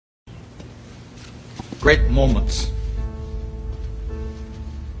Great moments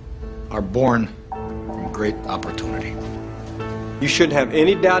are born from great opportunity. You shouldn't have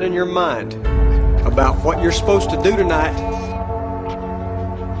any doubt in your mind about what you're supposed to do tonight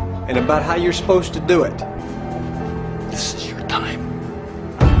and about how you're supposed to do it. This is your time.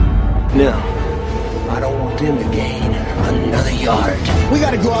 Now, I don't want them to gain another yard. We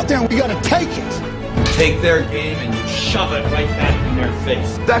got to go out there and we got to take it. Take their game and you shove it right back in their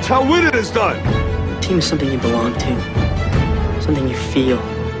face. That's how winning is done. A team is something you belong to, something you feel,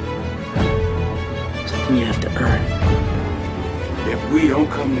 something you have to earn. If we don't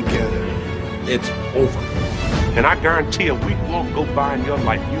come together, It's over. and I guarantee a week won't go by in your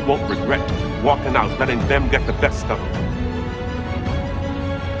life, you won't regret walking out, letting them get the best of it.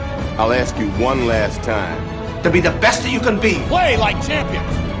 I'll ask you one last time. To be the best that you can be. Play like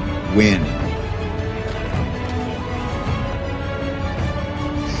champions. Win.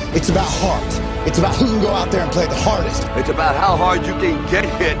 It's about heart. It's about who can go out there and play the hardest. It's about how hard you can get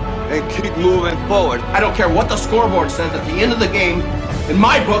hit and keep moving forward. I don't care what the scoreboard says at the end of the game. In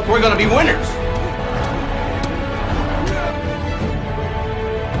my book, we're going to be winners.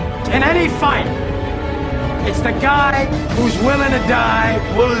 In any fight, it's the guy who's willing to die,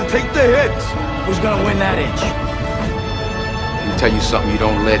 Willing to take the hits. who's gonna win that inch. Let me tell you something, you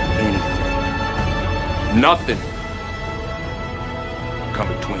don't let Nothing come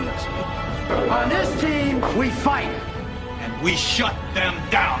between us. On this team, we fight. And we shut them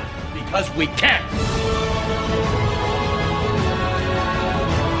down because we can.